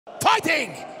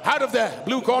Fighting out of the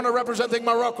blue corner representing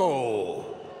Morocco,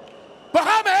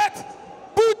 Mohammed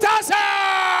Boutasaa!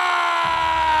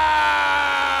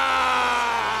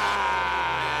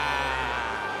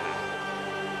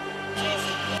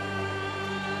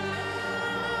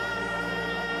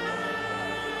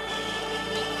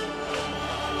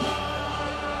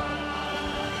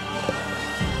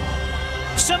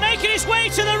 So making his way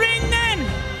to the ring then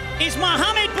is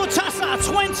Mohammed Boutasaa,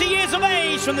 20 years of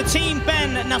age, from the team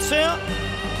Ben Nasser.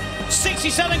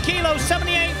 67 kilos,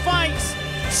 78 fights,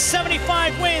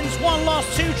 75 wins, 1 loss,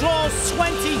 2 draws,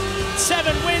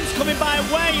 27 wins, coming by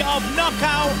way of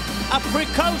knockout. A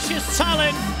precocious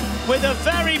talent with a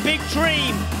very big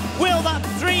dream. Will that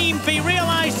dream be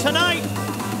realised tonight,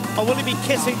 or will he be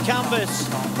kissing canvas?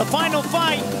 The final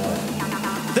fight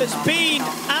that's been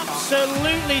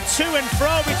absolutely to and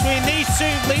fro between these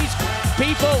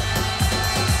people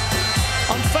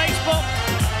on Facebook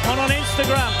and on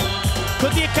Instagram.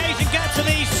 Could the occasion get to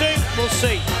these two? We'll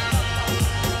see.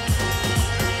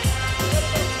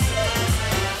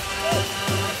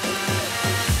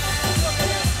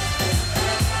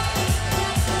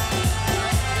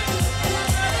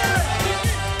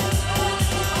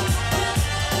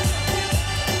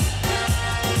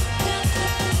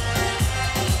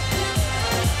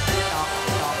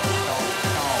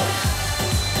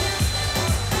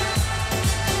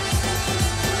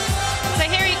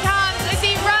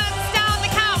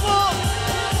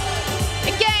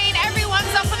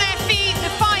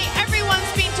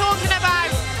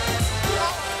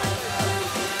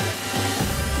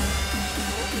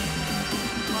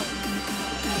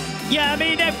 Yeah, I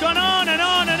mean, they've gone on and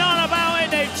on and on about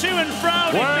it. They've to and fro.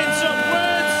 They've been some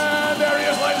words. There he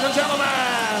is, ladies and gentlemen.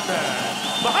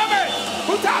 Mohammed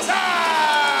Boutasaa!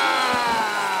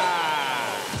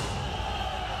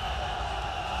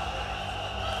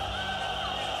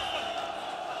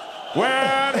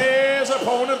 Where his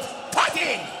opponent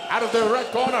fighting out of the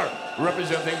red corner,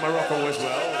 representing Morocco as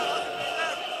well,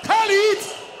 Khalid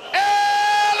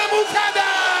El Moukadam!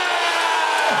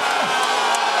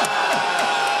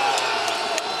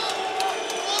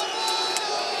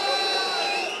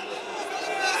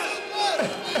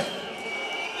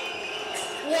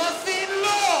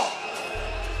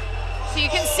 So you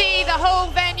can see the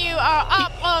whole venue are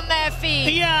up on their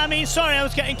feet. Yeah, I mean, sorry, I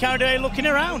was getting carried away looking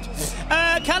around.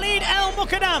 Khalid El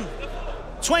Moukadam,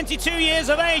 22 years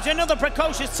of age, another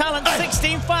precocious talent,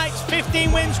 16 fights,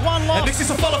 15 wins, 1 loss,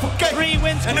 3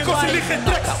 wins. En ik kon ze liggen en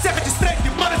trek, zeg het je strek,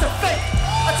 die man is een fake.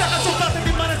 Het zeggen soldaten,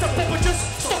 die man is een poppetjes,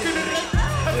 stok in de ring.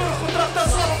 En voor een contract aan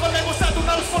slagen van Lemos, zij doen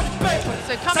alles voor die peper.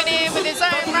 So coming in with his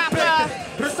own rapper.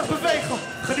 Rustig bewegen,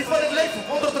 geniet van het leven,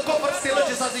 onder de koffer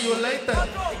stilletjes als die je later.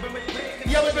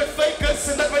 Ja, ik ben fakers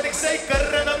en dat weet ik zeker.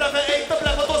 En we blijven eten,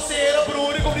 blijven doseren,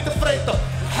 broer, ik hoef niet te vreten.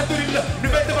 Alhamdulillah, nu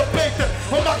weten we beter,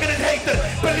 we maken het heter.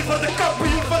 Ben liever de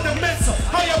kampioen van de mensen,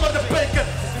 hou jou maar de beker.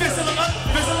 Wissel hem af,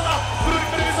 broer, ik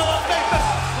ben wissel af beter.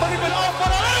 Maar ik ben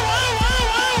overal,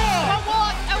 But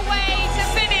what a way to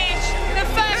finish the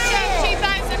first show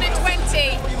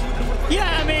 2020.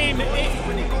 Yeah, I mean,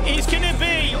 it's going to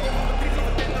be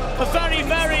a very,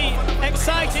 very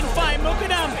exciting fight.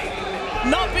 Moukadam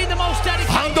not being the most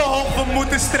dedicated. Handen hoog, we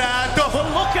moeten strijden. But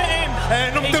look at him.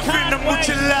 En om te winnen moet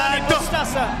je lijden.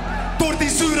 Door die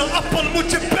zure appel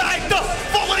moet je bijten.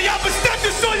 Volgende jaar bestemt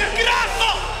je zul je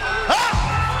krijgen. Huh?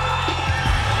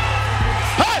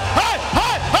 Hey, hey,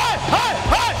 hey, hey, hey,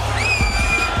 hey.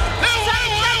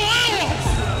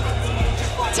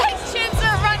 Tensions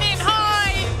are running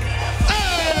high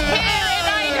here in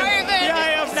Eindhoven.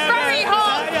 Yeah, it's very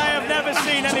hot. I have never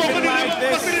seen anything like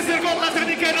this.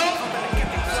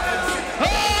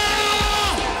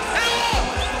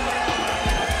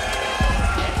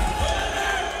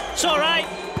 It's all right.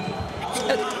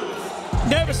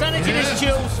 Nervous energy, these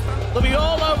chills. They'll be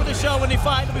all over the show when they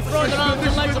fight. They'll be throwing their arms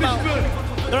and legs about.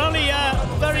 They're only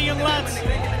very young lads.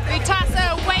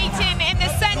 Boutasaa waiting in the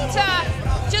centre,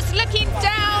 just looking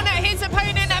down at his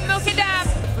opponent at Moukadam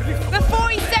before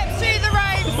he steps through the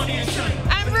ropes.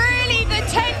 And really the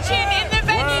tension in the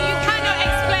venue you cannot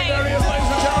explain. There he is,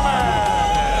 ladies and gentlemen.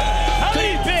 Could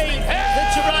it be the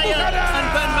Jiraiya and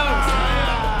Ben Mo?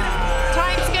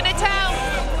 Time's gonna tell.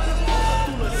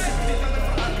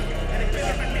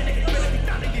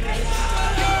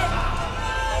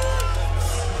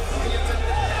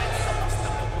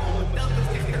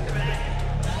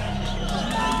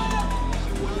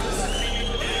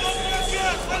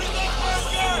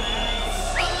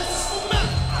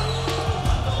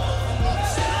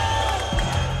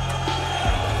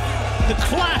 The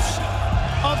clash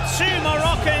of two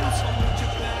Moroccans,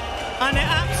 and the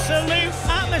absolute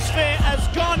atmosphere has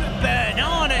gone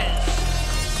bananas.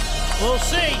 We'll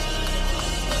see.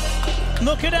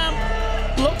 Moukadam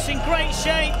looks in great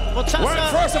shape. Boutasaa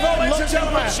Well, first of all, ladies and looks in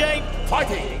gentlemen, good shape.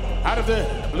 fighting out of the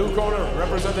blue corner,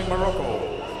 representing Morocco.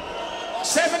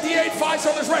 78 fights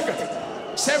on his record.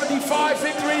 75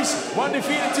 victories, 1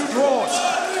 defeat and 2 draws.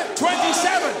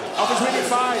 27 of his winning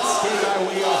fights came by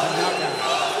way of a knockout.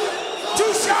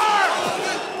 Too sharp!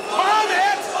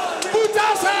 Mohammed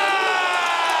Boutasaa!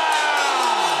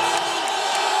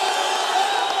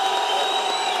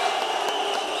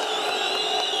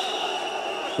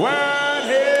 When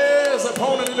his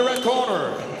opponent in the red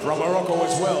corner, from Morocco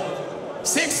as well.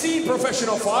 16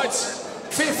 professional fights,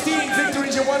 15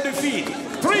 victories and 1 defeat.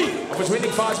 3 of his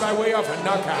winning fights by way of a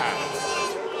knockout.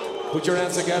 Put your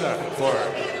hands together for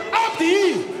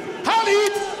Abdi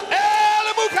Khalid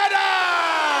El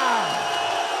Moukadam!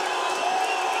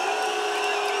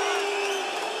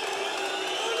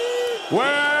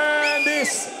 When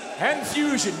this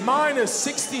Enfusion minus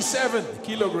 67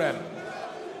 kilogram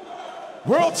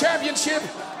World Championship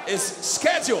is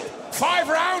scheduled 5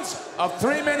 rounds of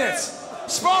 3 minutes.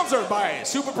 Sponsored by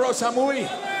Super Pro Samui.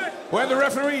 When the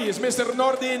referee is Mr.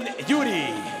 Nordin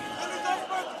Yuri.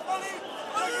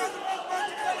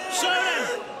 So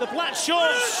then, the black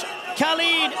shorts,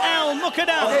 Khalid El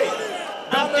Moukadam. Oké,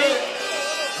 dan heel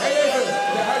even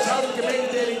de huishoudelijke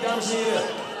mededeling, dames en heren.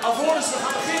 Alvorens we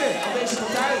gaan beginnen aan deze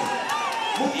partij,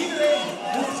 moet iedereen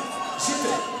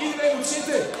zitten. Iedereen moet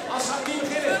zitten. Als we niet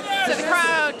beginnen. So the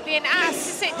crowd being asked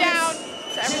to sit down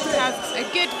so everyone has a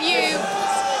good view.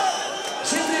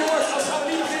 Zitten jongens, als we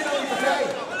niet beginnen aan die partij.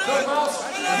 Nogmaals,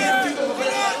 hier natuurlijk nog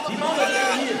die mannen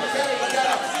zijn hier.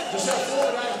 Kijk. Dus zelf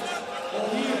voorbereid om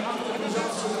hier achter de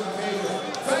presentatie te gaan geven.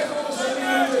 500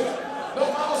 minuten.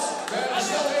 Nogmaals,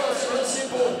 stel heel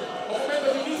simpel. Op het moment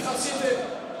dat u niet gaat zitten,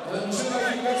 dan zullen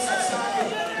wij die wedstrijd staken.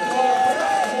 Het wordt een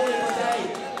prachtig mooie partij.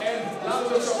 En laten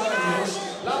we het zo gaan, jongens.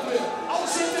 Laten we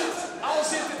alles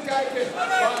zitten kijken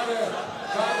waar we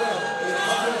gaan doen.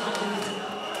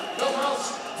 Nogmaals,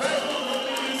 500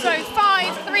 minuten. So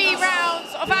 3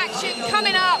 rounds of action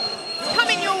coming up,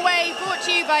 coming your way, brought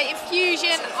to you by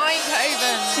Enfusion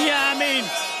Eindhoven. Yeah, I mean,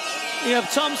 you have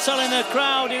Tom telling the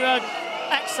crowd who are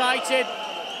excited.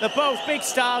 They're both big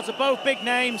stars, they're both big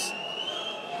names.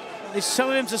 He's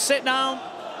telling them to sit down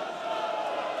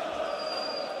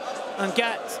and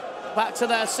get back to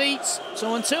their seats.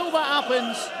 So until that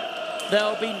happens,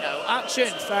 there'll be no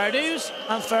action. Fair dues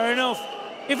and fair enough.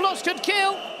 If looks could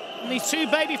kill, these 2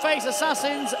 babyface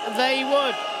assassins, they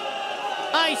would.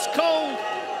 Ice cold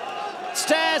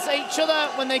stares at each other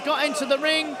when they got into the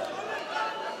ring.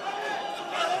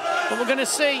 But we're going to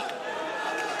see,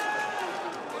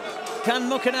 can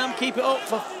Moukadam keep it up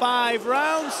for 5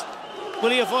 rounds? Will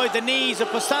he avoid the knees of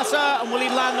Boutasaa, and will he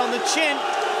land on the chin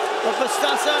of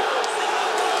Boutasaa?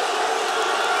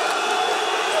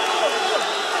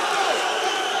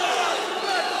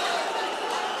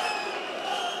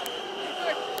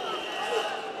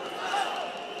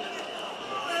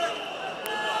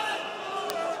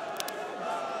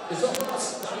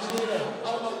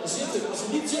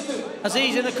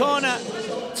 Aziz in the corner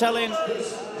telling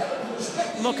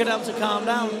Moukadam to calm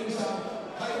down.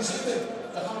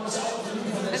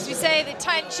 As we say, the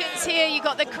tensions here, you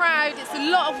got the crowd, it's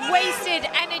a lot of wasted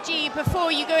energy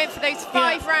before you go in for those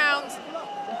 5 rounds.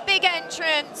 Big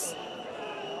entrance.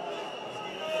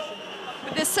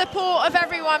 With the support of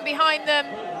everyone behind them.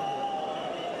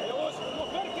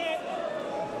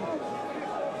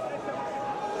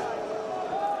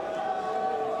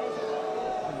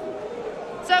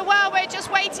 So while we're just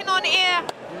waiting on here,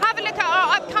 have a look at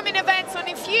our upcoming events on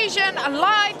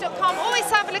EnfusionLive.com. Always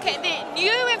have a look at the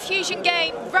new Enfusion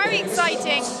game, very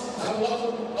exciting.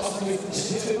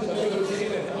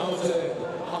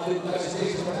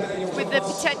 With the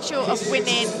potential of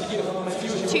winning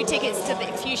 2 tickets to the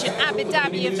Enfusion Abu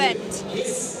Dhabi event.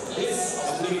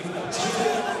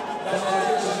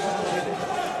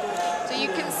 So you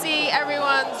can see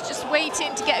everyone's just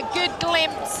waiting to get a good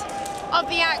glimpse of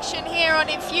the action here on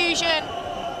Enfusion.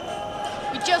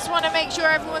 We just want to make sure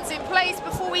everyone's in place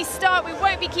before we start. We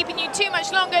won't be keeping you too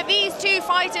much longer. These 2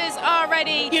 fighters are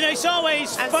ready. You know, it's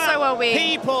always and so are we.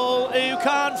 People who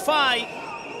can't fight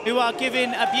who are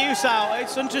giving abuse out.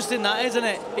 It's interesting that, isn't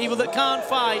it? People that can't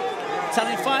fight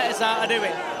telling fighters how to do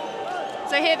it.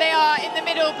 So here they are in the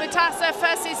middle, Boutasaa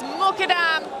versus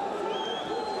Moukadam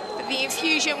for the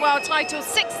Enfusion World title,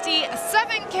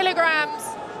 67 kilograms.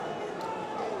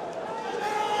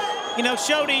 You know,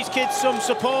 show these kids some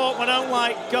support. We don't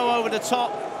go over the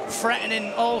top,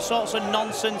 threatening all sorts of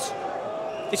nonsense.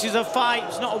 This is a fight,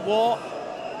 it's not a war.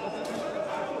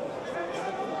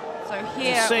 So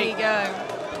here we go.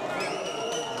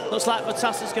 Looks like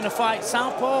Boutasaa's going to fight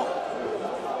southpaw.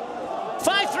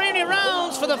 5 3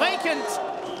 rounds for the vacant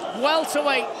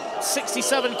welterweight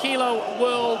 67-kilo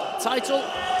world title.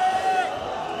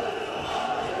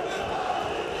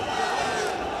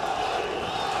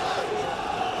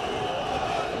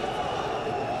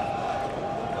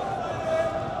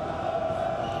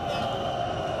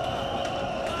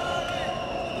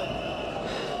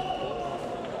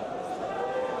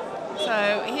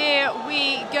 So here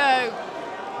we go.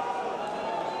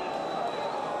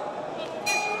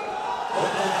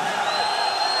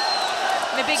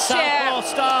 The big chair. Southpaw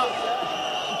start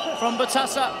from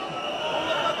Boutasaa.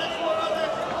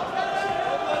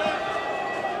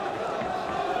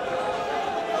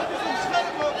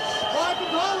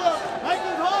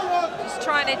 Just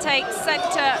trying to take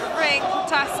center ring,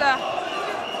 Boutasaa.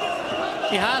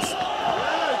 He has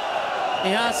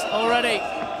already.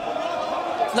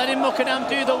 Letting Moukadam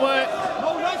do the work.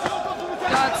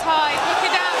 Guards high.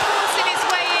 Moukadam forcing his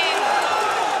way in.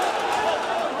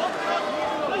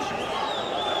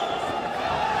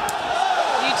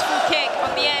 Beautiful kick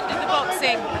on the end of the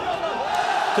boxing.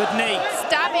 Good knee.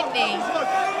 Stabbing knee.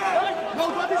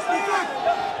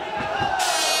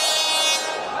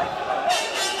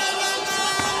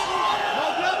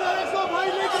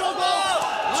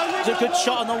 It's a good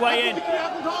shot on the way in.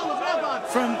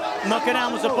 From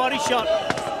Moukadam was a body shot.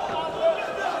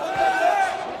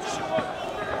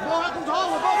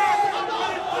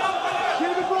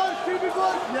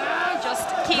 Just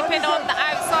keeping on the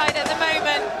outside at the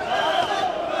moment.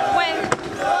 When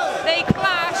they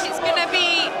clash, it's going to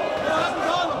be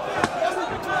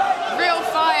real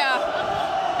fire.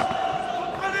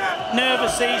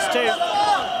 Nervous, these two.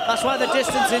 That's why the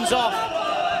distancing's off.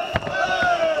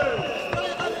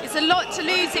 It's a lot to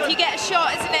lose if you get a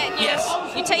shot, isn't it? Yes.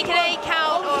 You take an 8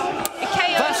 count or a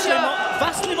KO shot.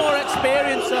 Vastly more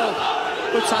experience, though,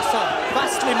 Boutasaa.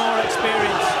 Vastly more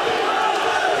experience.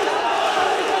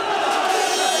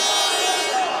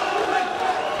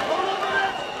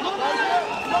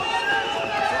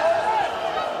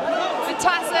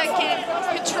 Boutasaa can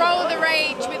control the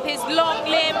range with his long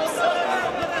limbs.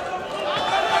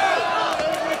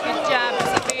 Good jab as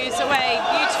he moves away.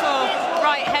 Beautiful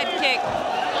right head kick.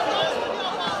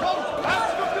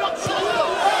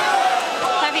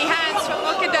 Heavy hands from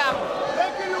Moukadam.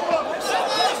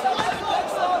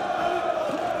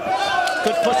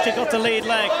 Good push kick off the lead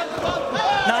leg.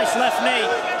 Nice left knee.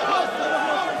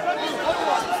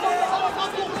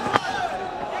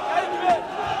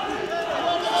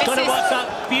 Gotta watch that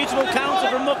beautiful counter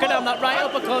from Moukadam, that right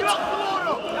uppercut.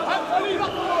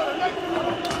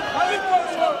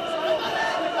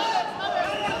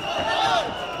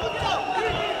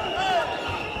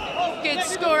 Good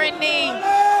scoring knee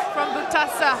from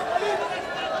Boutasaa.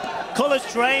 Colours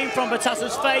drain from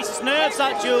Boutasaa's face. It's nerves,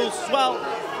 that, Jules, as well.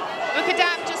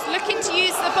 Moukadam just looking to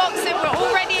use the boxing. We're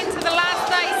already into the last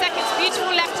 30 seconds.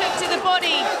 Beautiful left hook to the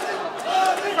body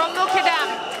from Moukadam.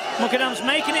 Moukadam's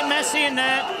making it messy in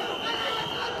there.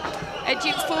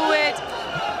 Edging forward.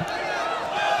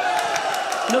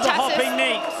 Another Boutasaa hopping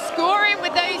knee. Scoring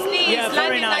with those knees, Yeah,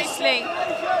 very landing nice. nicely.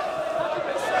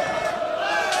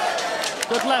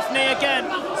 Good left knee again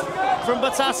from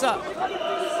Boutasaa.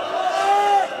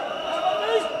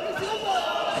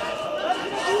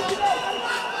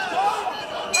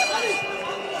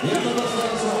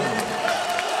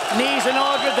 Knees an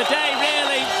order of the day,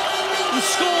 really. He's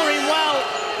scoring well.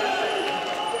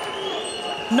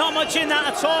 Not much in that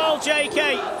at all,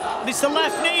 JK. It's the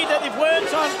left knee that they've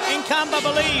worked on in camp, I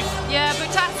believe. Yeah,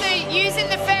 Boutasaa using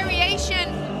the variation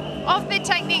of the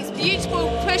techniques. Beautiful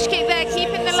push kick there,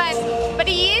 keeping the length. But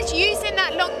he is using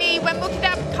that long knee when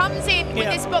Moukadam comes in with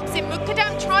this boxing.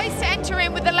 Moukadam tries to enter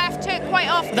in with the left hook quite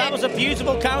often. That was a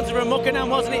beautiful counter from Moukadam,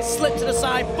 wasn't it? Slipped to the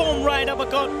side, boom, right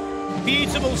uppercut.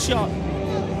 Beautiful shot.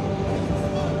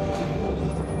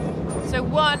 So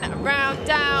 1 round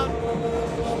down,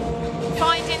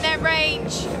 finding their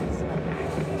range.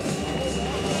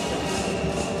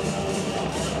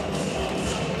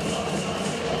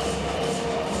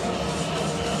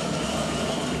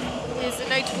 Here's the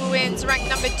notable wins, ranked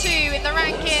number 2 in the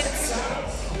rankings.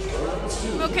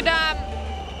 Moukadam.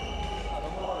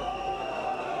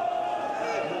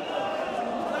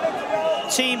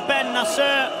 Team Ben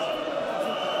Nasser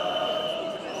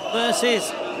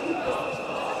versus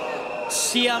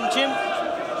Siam Jim.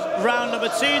 Round number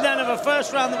 2 then of a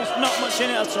first round. There was not much in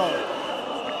it at all.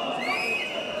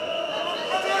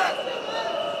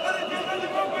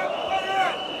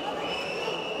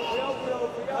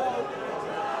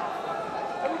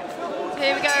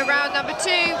 Here we go, round number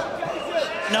 2.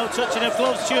 No touching of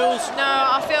gloves, Jules. No,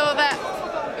 I feel that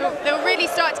they'll really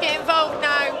start to get involved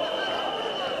now.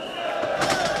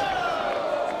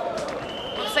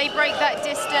 they break that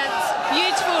distance.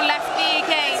 Beautiful left knee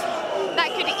again. That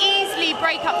could easily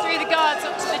break up through the guards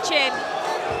up to the chin.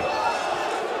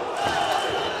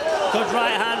 Good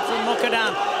right hand from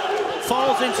Moukadam.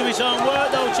 Falls into his own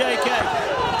work though, JK.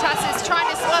 Boutasaa's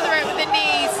trying to smother it with the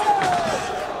knees.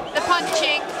 The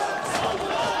punching.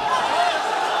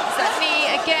 That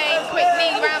knee again, quick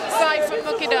knee round the side from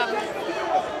Moukadam.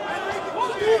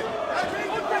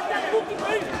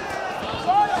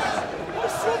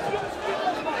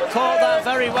 Caught that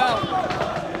very well.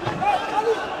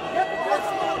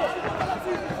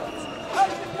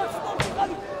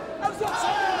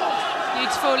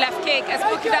 Beautiful left kick as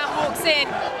Moukadam walks in.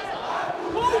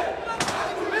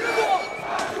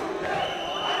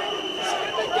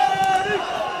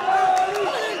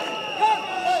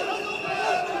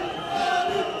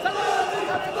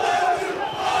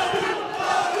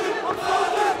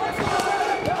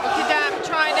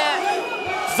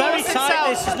 Very tight,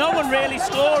 this is no one really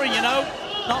scoring, you know,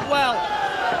 not well.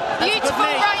 Beautiful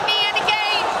right knee and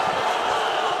again.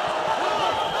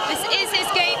 This is his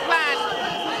game plan.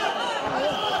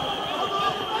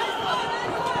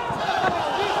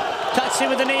 Touch him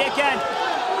with the knee again.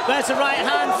 There's the right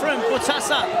hand from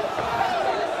Boutasaa.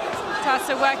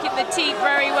 Boutasaa working the teeth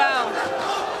very well.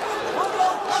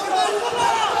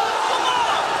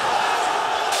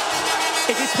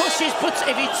 If he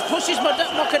pushes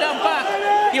Moukadam back,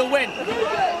 he'll win.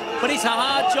 But it's a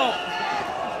hard job.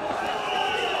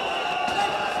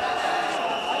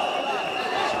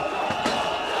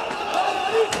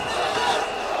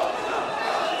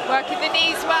 Working the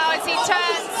knees well as he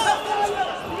turns.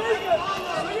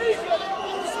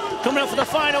 Coming up for the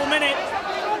final minute.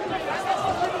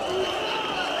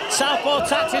 Southpaw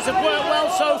tactics have worked well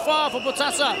so far for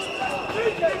Boutasaa.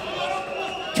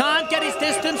 Can't get his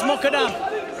distance, Moukadam.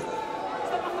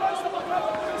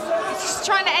 He's just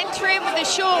trying to enter in with a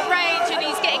short range and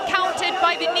he's getting countered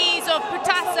by the knees of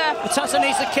Boutasaa. Boutasaa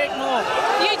needs to kick more.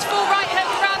 Beautiful right hook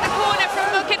around the corner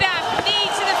from Moukadam. Knee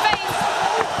to the face,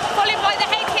 followed by the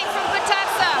head kick from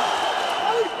Boutasaa.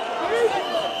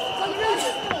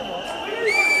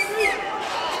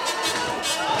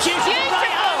 Beautiful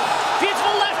right hand.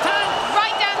 Beautiful left hand.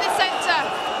 Right down the centre.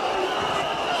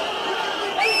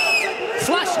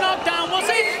 Flash knockdown, was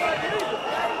it?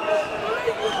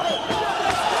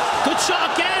 Good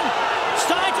shot again.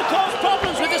 Starting to cause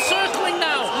problems with the circling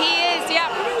now. He is,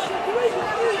 yep.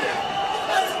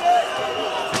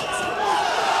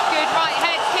 Good right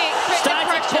head kick. Starting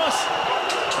to push.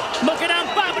 Moukadam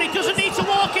back, but he doesn't need to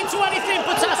walk into anything,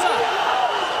 Boutasaa.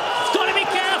 He's got to be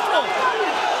careful.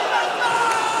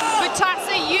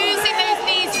 Boutasaa using those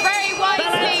knees very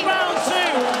wisely. Round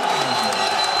two.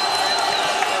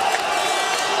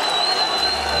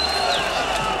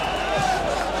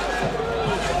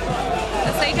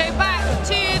 They go back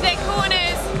to their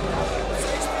corners.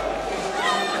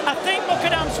 I think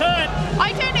Moukadam's hurt.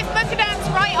 I don't know if Moukadam's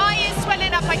right eye is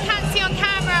swelling up. I can't see on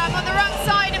camera. I'm on the wrong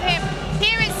side of him.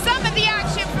 Here is some of the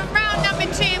action from round number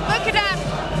 2. Moukadam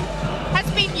has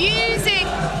been using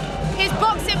his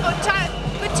boxing,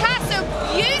 Boutasaa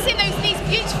using those knees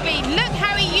beautifully. Look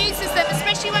how he uses them,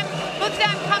 especially when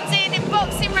Moukadam comes in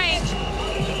boxing range.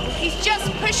 He's just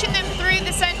pushing them through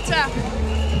the centre.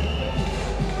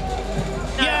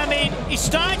 Yeah, I mean, he's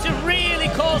starting to really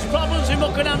cause problems with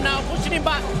Moukadam now, pushing him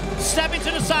back, stepping to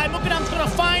the side. Moukadam's going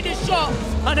to find his shot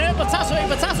and hurt Boutasaa. If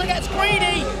Boutasaa gets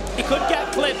greedy, he could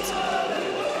get clipped.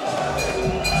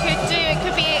 Could do, it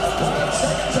could be,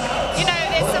 you know,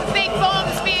 there's some big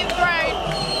bombs being thrown.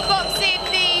 Boxing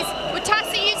knees.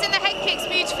 Boutasaa using the head kicks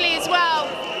beautifully as well.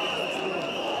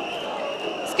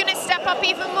 He's going to step up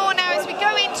even more now as we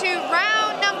go into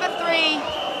round number 3.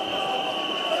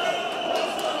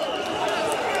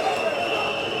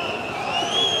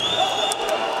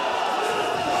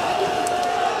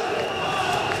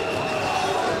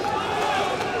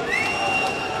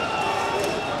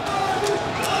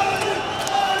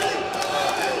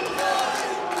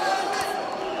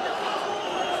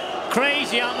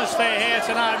 Crazy atmosphere here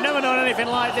tonight. I've never known anything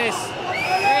like this.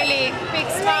 Really big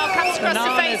smile comes across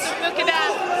the face of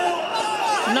Moukadam.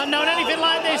 Not known anything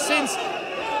like this since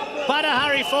Badr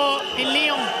Hari fought in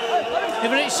Lyon.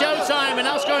 Even at Showtime, and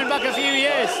that's going back a few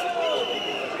years.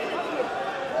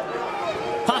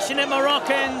 Passionate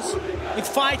Moroccans with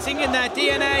fighting in their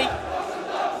DNA.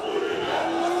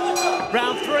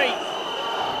 Round 3.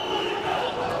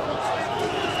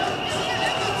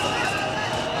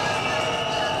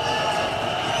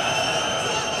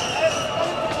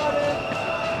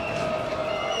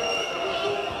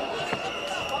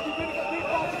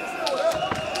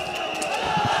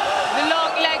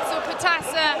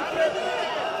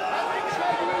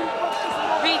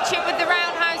 Reaching with the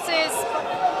roundhouse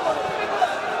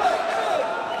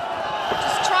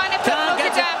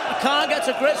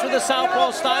to grips with the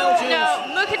southpaw style, Jules.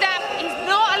 No, Moukadam, he's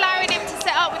not allowing him to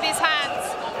set up with his hands.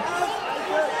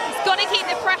 He's got to keep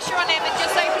the pressure on him and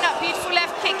just open up. Beautiful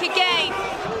left kick again.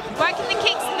 Working the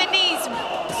kicks and the knees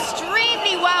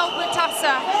extremely well,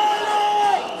 Boutasaa.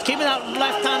 Keeping that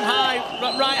left hand high,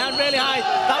 right hand really high.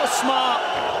 That was smart.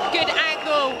 Good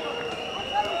angle.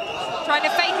 Trying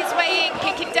to fake his way in,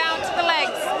 kicking down to the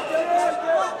legs.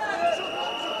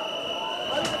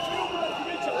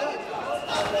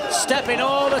 Stepping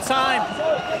all the time.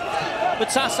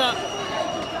 Boutasaa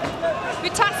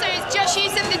is just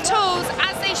using the tools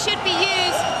as they should be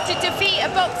used to defeat a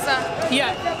boxer.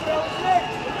 Yeah.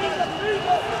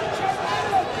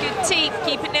 Good teeth,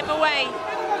 keeping him away.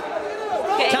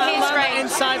 Getting Can't his land that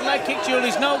range. inside leg kick,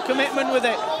 Julie's no commitment with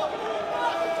it.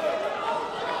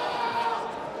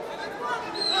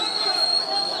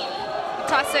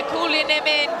 Boutasaa calling him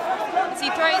in as he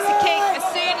throws the kick as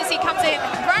soon as he comes in.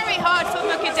 Very hard for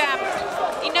Moukadam.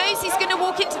 He knows he's going to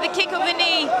walk into the kick of the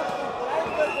knee.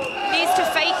 Needs to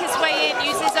fake his way in,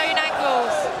 use his own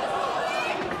angles.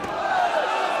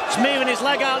 He's moving his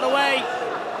leg out of the way.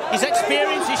 His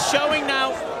experience is showing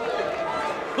now.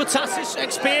 Boutasa's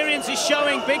experience is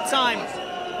showing big time.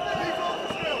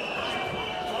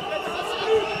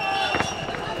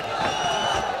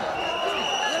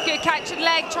 Good catch of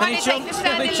leg, trying to take the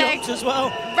standing leg. As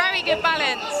well. Very good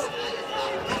balance.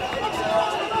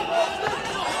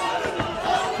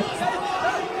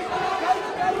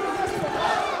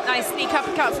 Nice sneak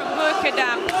uppercut from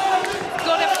Moukadam.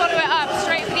 Got to follow it up,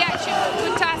 straight for the action from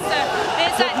Boutasaa.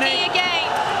 There's that knee again.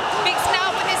 Mixing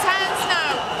out with his hands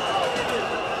now.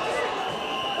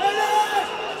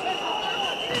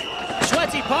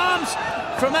 Sweaty palms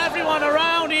from everyone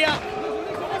around here.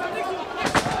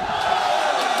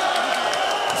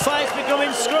 Fight's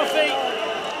becoming scruffy.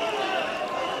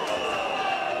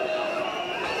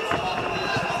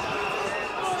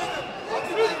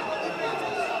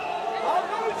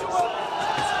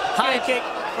 High kick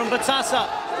from Boutasaa.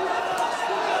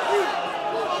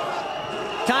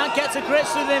 Can't get to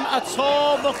grips with him at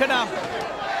all, Moukadam.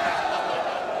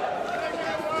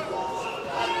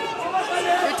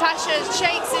 Boutasaa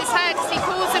shakes his head as he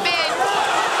pulls him in.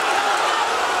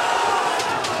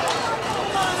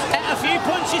 A few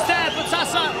punches there,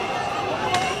 Boutasaa.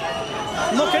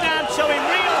 Moukadam showing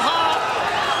real heart.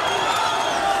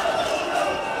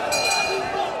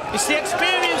 It's the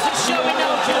experience that's showing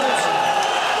now, Jules.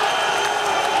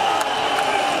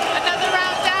 Another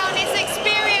round down, his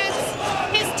experience,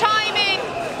 his timing.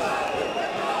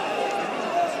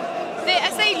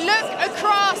 As they look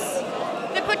across,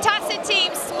 the Boutasaa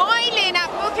team smiling at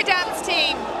Moukadam's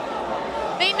team.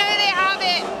 They know they have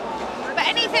it, but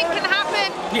anything can happen.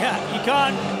 Yeah, you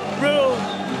can't rule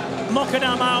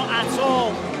Moukadam out at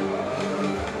all.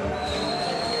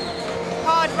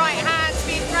 Hard right hands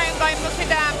being thrown by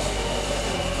Moukadam.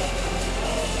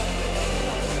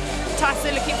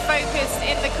 Boutasaa looking focused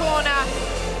in the corner.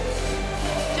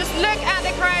 Just look at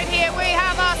the crowd here. We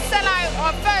have our sellout,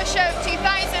 our first show of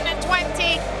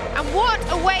 2020, and what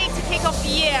a way to kick off the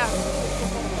year.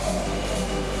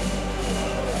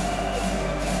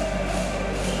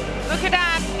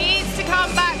 Moukadam needs to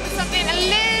come back with something a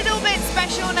little bit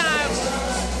special now.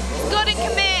 He's got to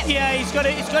commit. Yeah, he's got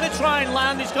to try and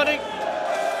land. He's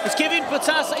giving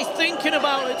Boutasaa, he's thinking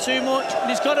about it too much, and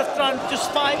he's got to try and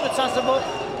just fight Boutasaa. But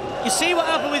you see what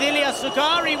happened with Ilyas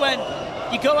Zakari when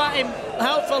you go at him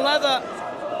hell for leather.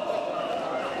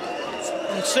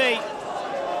 And see.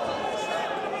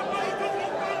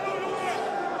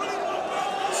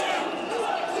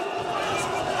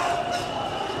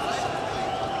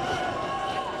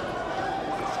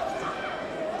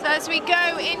 So as we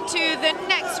go into the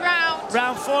next round.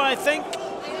 Round 4, I think.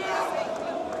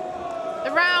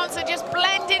 The rounds are just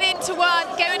blending into one,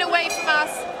 going away from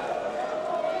us.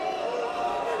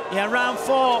 Yeah, round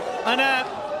 4. And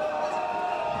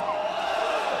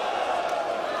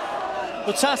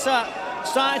Boutasaa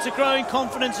starting to grow in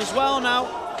confidence as well now.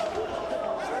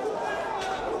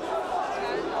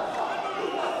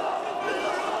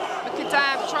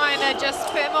 Moukadam trying to just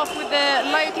put him off with the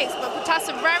low kicks, but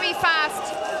Boutasaa very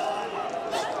fast.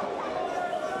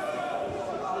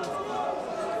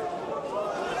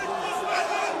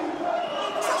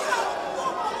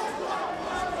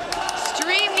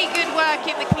 Extremely good work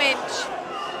in the clinch.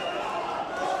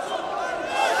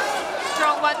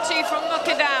 Strong 1-2 from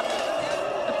Moukadam.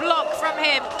 A block from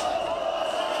him.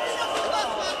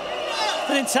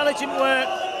 An intelligent work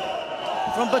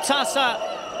from Boutasaa.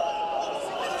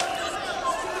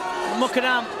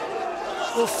 Moukadam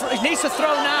he needs to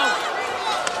throw now.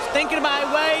 He's thinking about it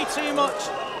way too much.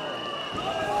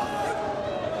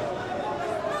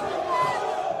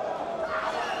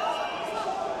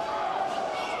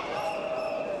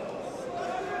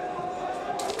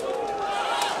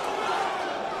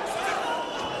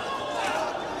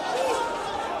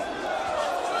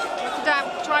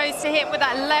 tries to hit him with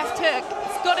that left hook.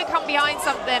 It's got to come behind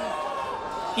something.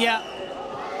 Yeah.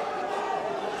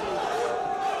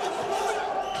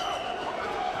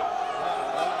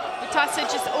 Boutasaa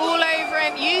just all over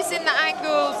him, using the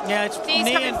angles. Yeah, it's knees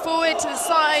coming forward to the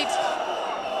side.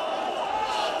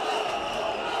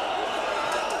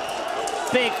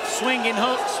 Big swinging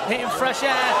hooks, hitting fresh air.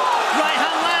 Right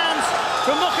hand lands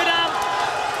from Moukadam.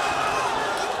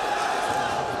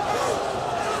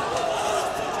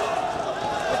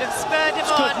 Would have spurred him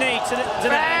on. Good knee to the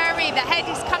head. The head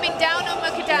is coming down on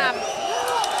Moukadam.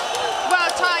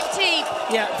 Well timed teep.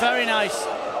 Yeah, very nice.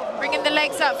 Bringing the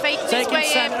legs up, faking his way in.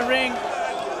 Taking centre ring.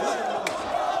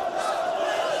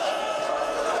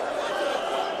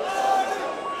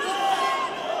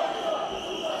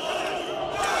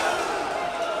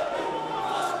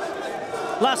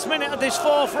 Last minute of this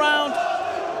fourth round.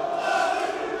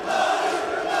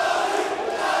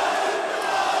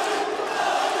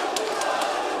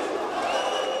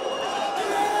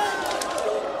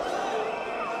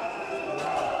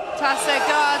 Boutasaa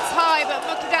guards high, but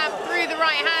Moukadam threw the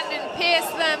right hand and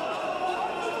pierced them.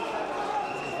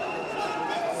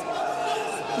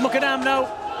 Moukadam, no,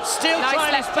 still Nice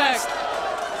trying his left best.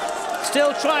 hook.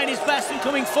 Still trying his best and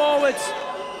coming forwards.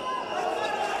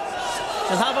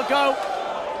 He'll have a go.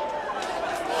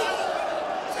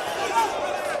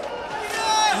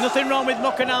 Nothing wrong with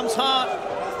Moukadam's heart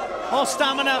or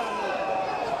stamina.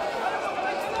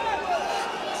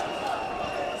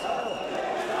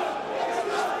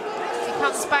 He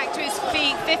comes back to his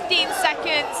feet, 15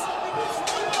 seconds.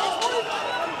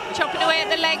 Chopping away at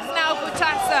the legs now,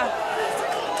 Boutasaa.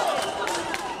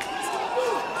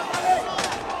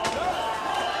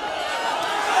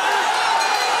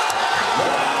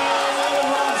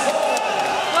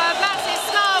 Well, a massive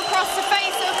smile across the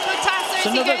face of Boutasaa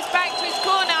as he goes back to his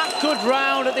corner. Good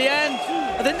round at the end.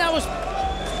 I think that was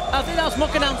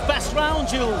Moukadam's best round,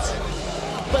 Jules.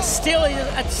 But still he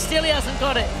hasn't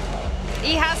got it.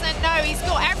 He hasn't, no. He's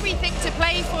got everything to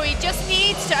play for. He just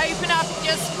needs to open up and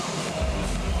just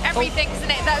everything's in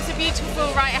it. That was a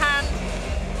beautiful right hand.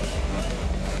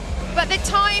 But the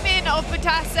timing of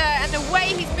Boutasaa and the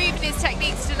way he's moving his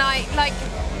techniques tonight, like,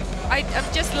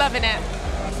 I'm just loving it.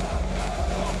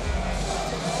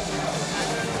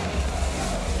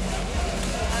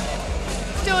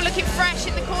 Still looking fresh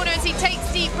in the corner as he takes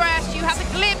deep breaths. You have a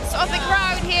glimpse of the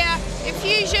crowd here.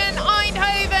 Enfusion,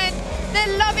 Eindhoven,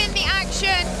 they're loving the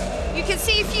action. You can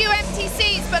see a few empty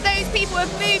seats, but those people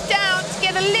have moved down to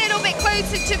get a little bit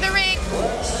closer to the ring.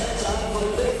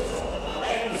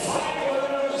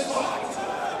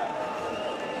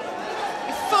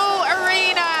 Full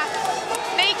arena,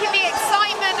 making the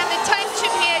excitement and the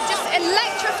tension here just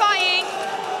electrifying.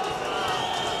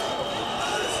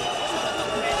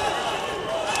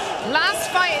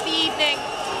 Last fight of the evening,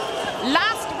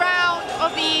 last round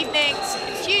of the evening.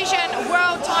 Enfusion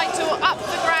world title up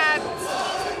for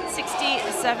grabs,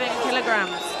 67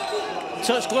 kilograms.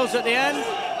 Touch gloves at the end,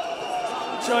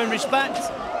 showing respect.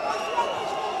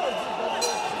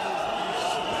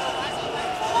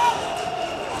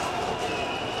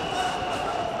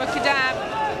 Moukadam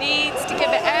needs to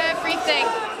give it everything.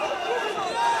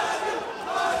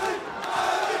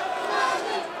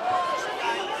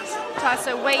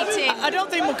 Boutasaa waiting. I don't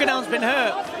think Moukadam's been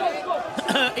hurt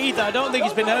either. I don't think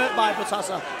he's been hurt by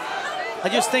Boutasaa. I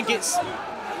just think it's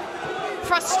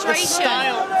frustration.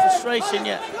 Style, frustration,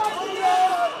 yeah.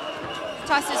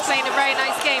 Boutasaa's playing a very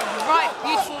nice game. Right,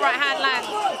 beautiful right hand land.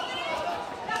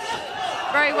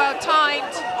 Very well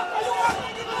timed.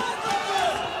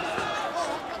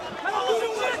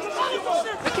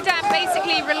 Moukadam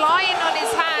basically relying on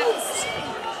his hands.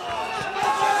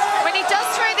 When he does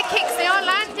throw the kicks, they are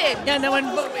landed. Yeah, no, if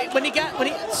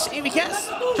he gets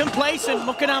complacent,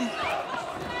 Moukadam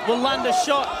will land a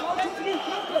shot.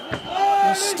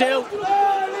 And still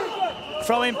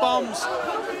throwing bombs.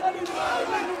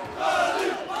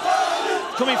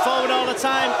 Coming forward all the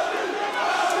time.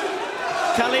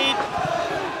 Khalid,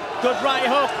 good right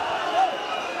hook.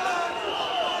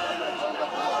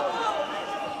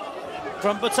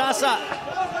 From Boutasaa.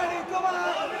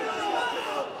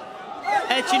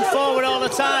 Edging forward all the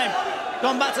time.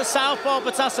 Gone back to southpaw,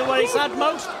 Boutasaa, where he's had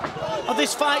most of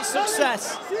this fight's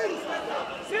success.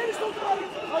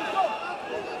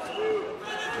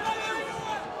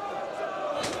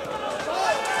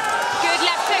 Good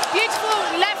left hook, beautiful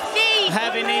left knee.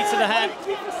 Heavy knee to the head.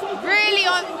 Really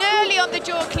nearly on the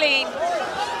jaw clean.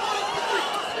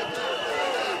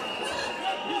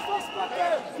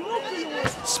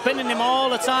 Spinning him all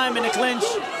the time in the clinch.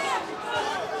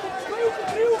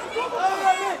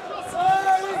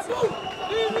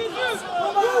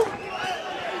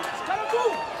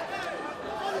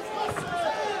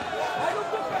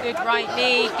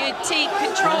 knee, good team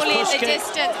controlling the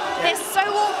distance. They're so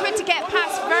awkward to get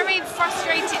past, very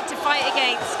frustrated to fight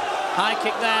against. High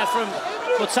kick there from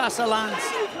Boutasaa lands.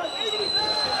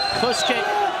 Push kick.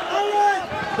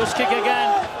 Push kick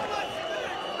again.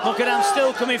 Moukadam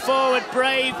still coming forward,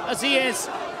 brave as he is.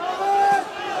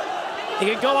 He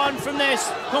can go on from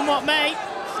this, come what may.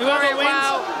 Whoever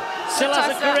wins still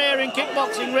has a career in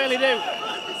kickboxing, really do.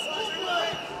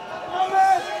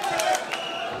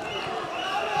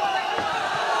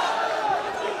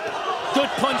 Good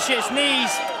punches,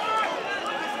 knees.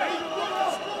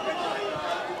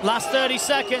 Last 30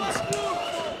 seconds.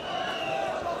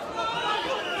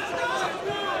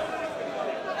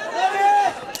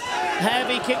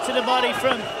 Heavy kick to the body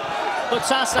from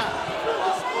Boutasaa.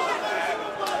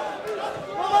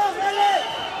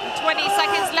 20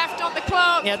 seconds left on the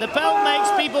clock. Yeah, the belt makes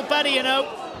people better, you know.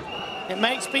 It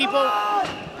makes people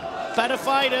better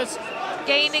fighters.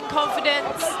 Gaining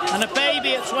confidence. And a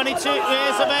baby at 22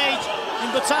 years of age in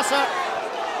Boutasaa.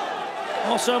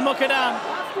 Also Moukadam.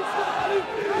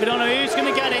 We don't know who's going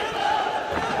to get it.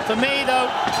 For me, though,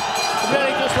 it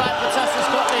really looks like Boutasaa's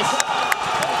got this.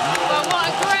 Well, what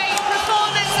a great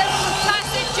performance as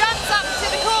Boutasaa jumps up to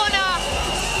the corner.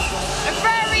 A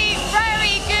very,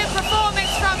 very good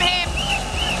performance from him.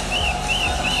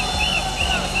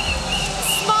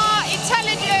 Smart,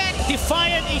 intelligent.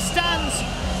 Defiant, he stands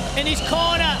in his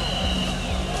corner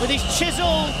with his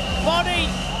chiseled body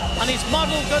and his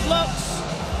model good looks.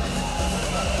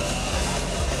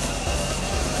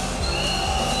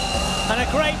 And a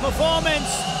great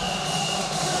performance.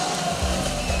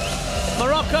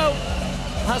 Morocco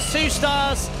has 2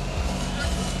 stars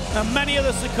and many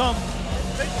others to come.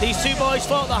 These two boys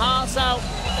fought their hearts out,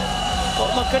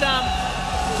 but Moukadam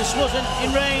just wasn't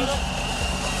in range.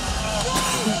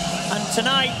 And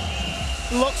tonight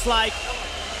looks like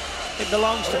it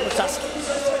belongs to Boutasaa.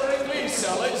 Please,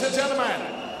 ladies and gentlemen,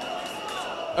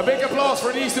 a big applause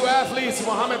for these two athletes,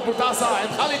 Mohammed Boutasaa and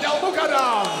Khalid El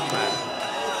Moukadam.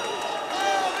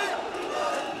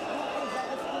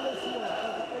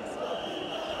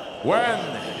 When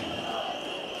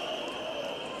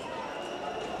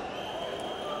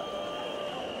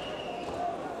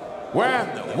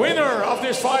winner of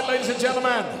this fight, ladies and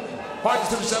gentlemen, fighters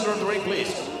to the center of the ring,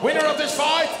 please. Winner of this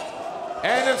fight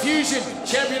and Enfusion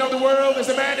champion of the world is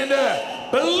the man in the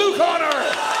blue corner,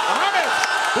 Mohammed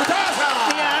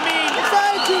Boutasaa. Yeah, I mean,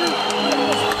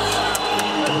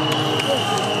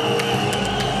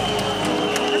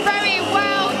 A very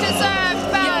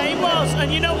well-deserved bout. yeah, he was,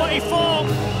 and you know what he fought?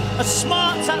 A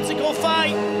smart tactical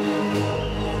fight.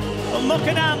 But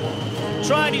Moukadam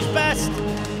tried his best.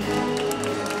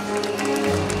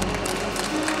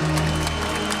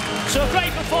 So a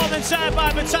great performance there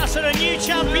by Boutasaa, a new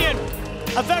champion.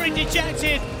 A very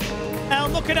dejected El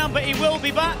Moukadam, but he will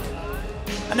be back.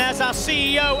 And there's our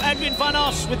CEO, Edwin Van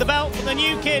Os, with the belt for the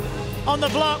new kid on the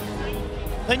block.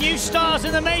 The new stars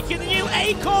in the making, the new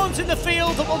acorns in the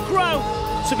field that will grow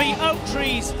to be oak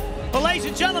trees. Well, ladies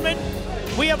and gentlemen,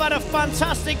 we have had a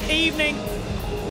fantastic evening